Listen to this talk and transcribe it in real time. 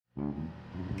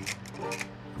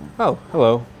Oh,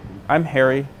 hello. I'm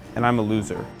Harry, and I'm a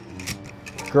loser.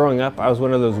 Growing up, I was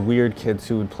one of those weird kids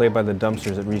who would play by the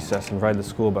dumpsters at recess and ride the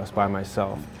school bus by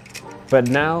myself. But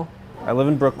now, I live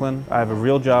in Brooklyn, I have a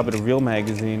real job at a real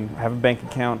magazine, I have a bank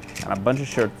account, and a bunch of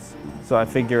shirts, so I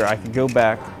figure I could go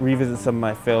back, revisit some of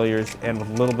my failures, and with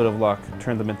a little bit of luck,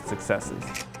 turn them into successes.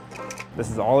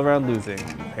 This is All Around Losing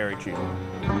with Harry Cheatham.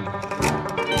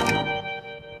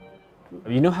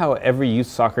 You know how every youth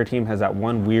soccer team has that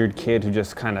one weird kid who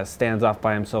just kind of stands off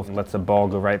by himself and lets the ball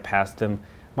go right past him?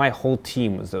 My whole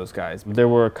team was those guys. There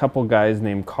were a couple guys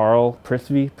named Carl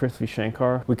Prithvi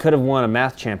Shankar. We could have won a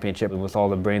math championship with all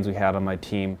the brains we had on my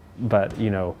team, but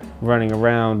you know, running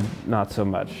around, not so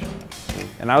much.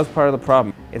 And I was part of the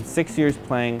problem. In 6 years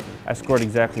playing, I scored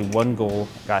exactly 1 goal,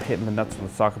 got hit in the nuts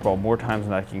with a soccer ball more times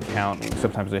than I can count.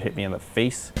 Sometimes it hit me in the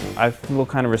face. I feel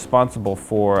kind of responsible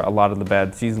for a lot of the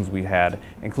bad seasons we had,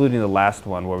 including the last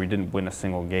one where we didn't win a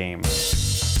single game.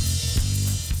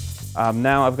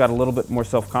 Now I've got a little bit more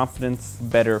self-confidence,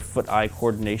 better foot-eye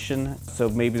coordination, so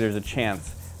maybe there's a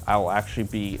chance I'll actually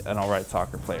be an alright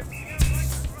soccer player.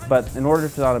 But in order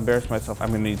to not embarrass myself, I'm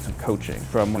going to need some coaching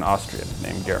from an Austrian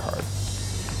named Gerhard.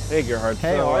 Hey Gerhard.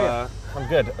 Hey, how are you? I'm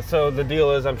good. So the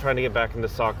deal is I'm trying to get back into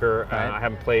soccer. Right. I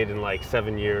haven't played in like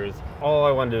 7 years. All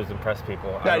I want to do is impress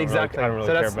people. Yeah, exactly. I don't really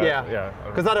care about it. Yeah.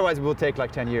 Because otherwise it will take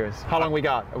like 10 years. How long we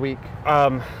got? A week?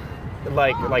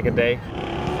 Like a day.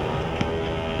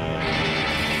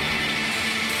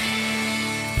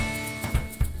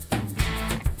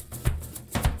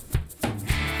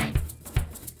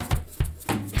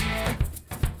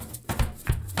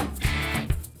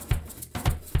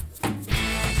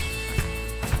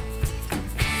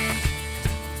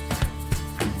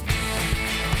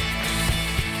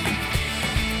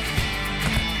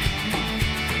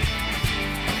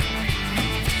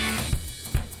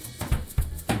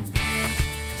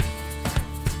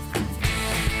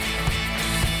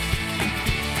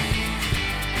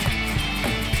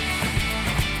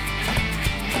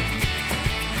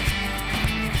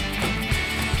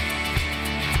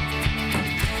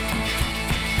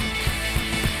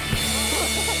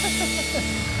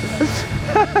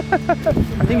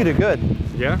 I think you did good.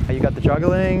 Yeah? You got the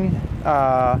juggling,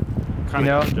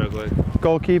 Juggling.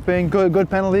 goalkeeping, good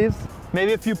penalties.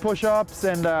 Maybe a few push-ups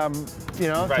and,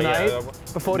 tonight,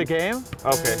 before the game.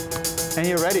 Okay. And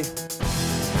you're ready.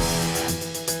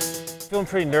 Feeling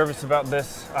pretty nervous about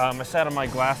this. I sat on my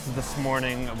glasses this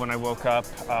morning when I woke up.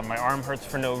 My arm hurts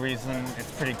for no reason.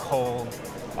 It's pretty cold.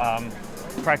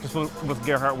 Practice with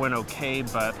Gerhard went okay,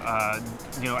 but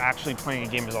actually playing a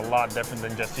game is a lot different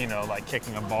than just like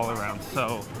kicking a ball around.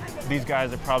 So these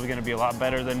guys are probably going to be a lot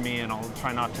better than me, and I'll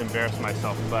try not to embarrass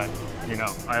myself. But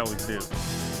I always do.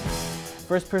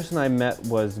 First person I met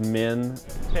was Min.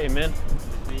 Hey, Min.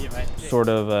 Sort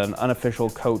of an unofficial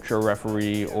coach or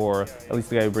referee, or at least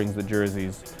the guy who brings the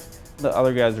jerseys. The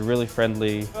other guys are really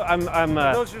friendly.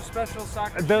 Those are special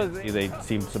soccer. They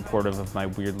seem supportive of my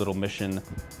weird little mission.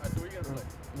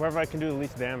 Wherever I can do the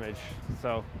least damage.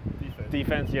 So,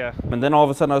 defense, yeah. And then all of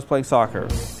a sudden I was playing soccer.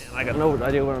 I got no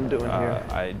idea what I'm doing here.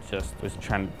 I just was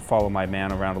trying to follow my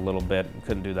man around a little bit.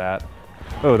 Couldn't do that.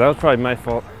 Oh, that was probably my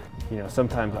fault.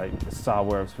 Sometimes I saw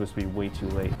where I was supposed to be way too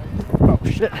late. Oh,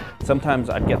 shit. Sometimes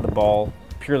I'd get the ball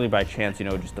purely by chance,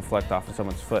 just deflect off of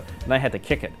someone's foot, and I had to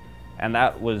kick it. And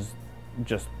that was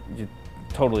just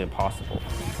totally impossible.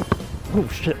 Oh,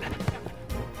 shit.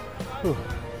 Whew.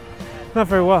 Not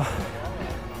very well.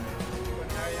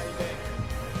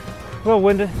 A little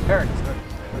winded. Eric.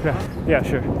 Yeah,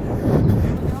 sure.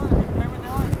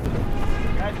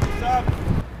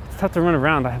 It's tough to run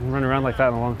around. I haven't run around like that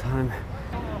in a long time.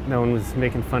 No one was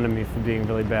making fun of me for being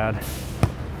really bad.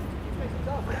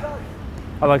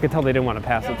 Although I could tell they didn't want to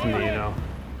pass it to me,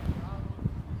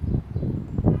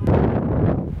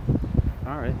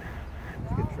 All right.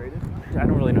 Get traded? I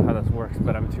don't really know how this works,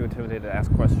 but I'm too intimidated to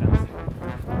ask questions.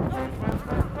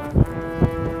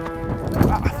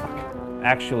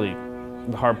 Actually,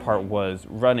 the hard part was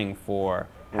running for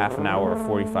half an hour or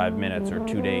 45 minutes or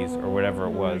 2 days or whatever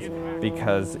it was,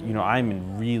 because I'm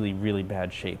in really, really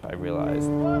bad shape, I realized.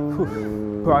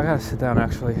 Well, I gotta sit down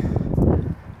actually.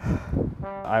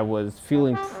 I was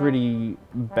feeling pretty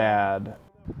bad.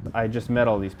 I just met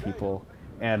all these people,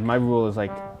 and my rule is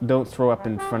don't throw up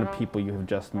in front of people you have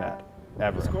just met,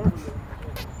 ever.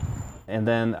 And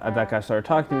then that guy started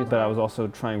talking to me, but I was also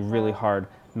trying really hard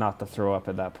not to throw up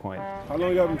at that point. How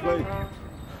long you haven't played?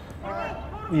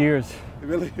 Years.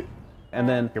 Really? And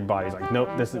then your body's like, nope,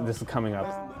 this is coming up.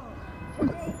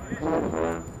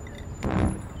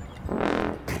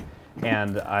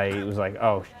 And I was like,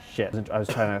 oh shit. I was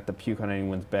trying not to puke on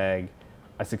anyone's bag.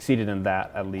 I succeeded in that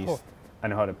at least. I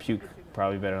know how to puke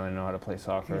probably better than I know how to play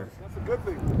soccer. That's a good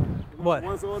thing. What?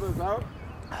 Once the order's out,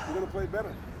 you're going to play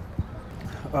better.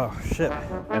 Oh, shit.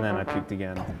 And then I puked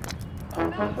again.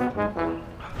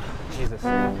 Jesus.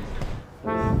 I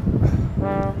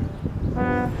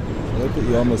like that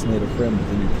you almost made a friend, but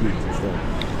then you puked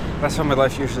instead. That's how my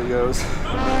life usually goes.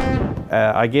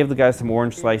 I gave the guys some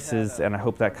orange slices, and I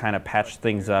hope that kind of patched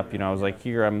things up. You know, I was like,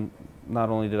 here, not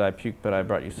only did I puke, but I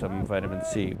brought you some vitamin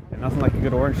C. And nothing like a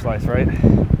good orange slice, right?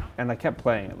 And I kept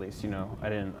playing at least, you know.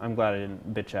 I'm glad I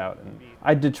didn't bitch out. And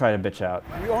I did try to bitch out.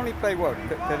 You only played what,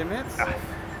 30 minutes?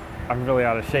 I'm really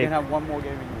out of shape. You can have one more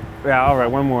game in you. Yeah, all right,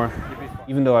 one more.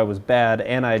 Even though I was bad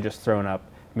and I had just thrown up,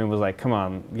 Min was like, come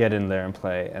on, get in there and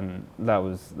play, and that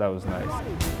was nice.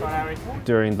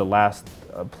 During the last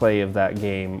play of that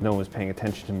game, no one was paying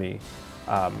attention to me,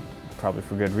 probably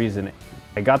for good reason.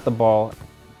 I got the ball,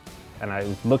 and I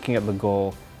was looking at the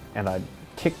goal, and I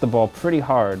kicked the ball pretty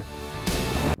hard.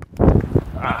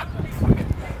 Fuck.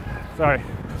 Sorry.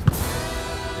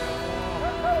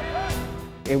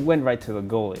 It went right to the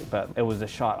goalie, but it was a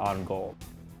shot on goal.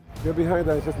 Get behind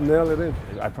that, just nail it in.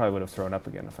 I probably would have thrown up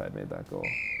again if I had made that goal.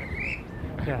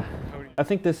 Yeah. I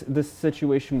think this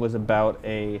situation was about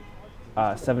a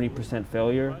 70%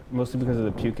 failure, mostly because of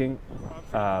the puking.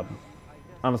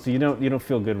 Honestly, you don't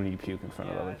feel good when you puke in front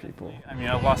of other people. I mean,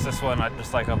 I lost this one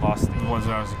just like I lost the ones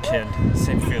when I was a kid.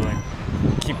 Same feeling.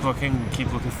 Keep looking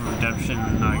for redemption,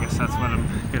 and I guess that's what I'm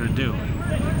gonna do.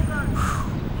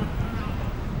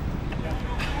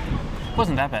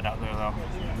 Wasn't that bad out there though.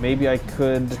 Maybe I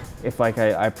could, if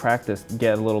I practiced,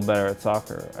 get a little better at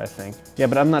soccer, I think. Yeah,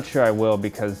 but I'm not sure I will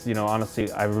because, you know,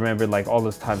 honestly, I remember like all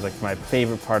those times, like my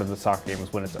favorite part of the soccer game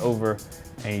was when it's over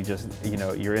and you just, you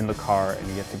know, you're in the car and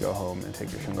you get to go home and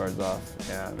take your shin guards off.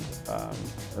 And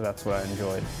that's what I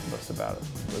enjoyed most about it,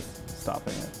 was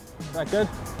stopping it. Is that good?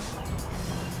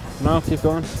 No, keep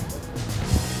going.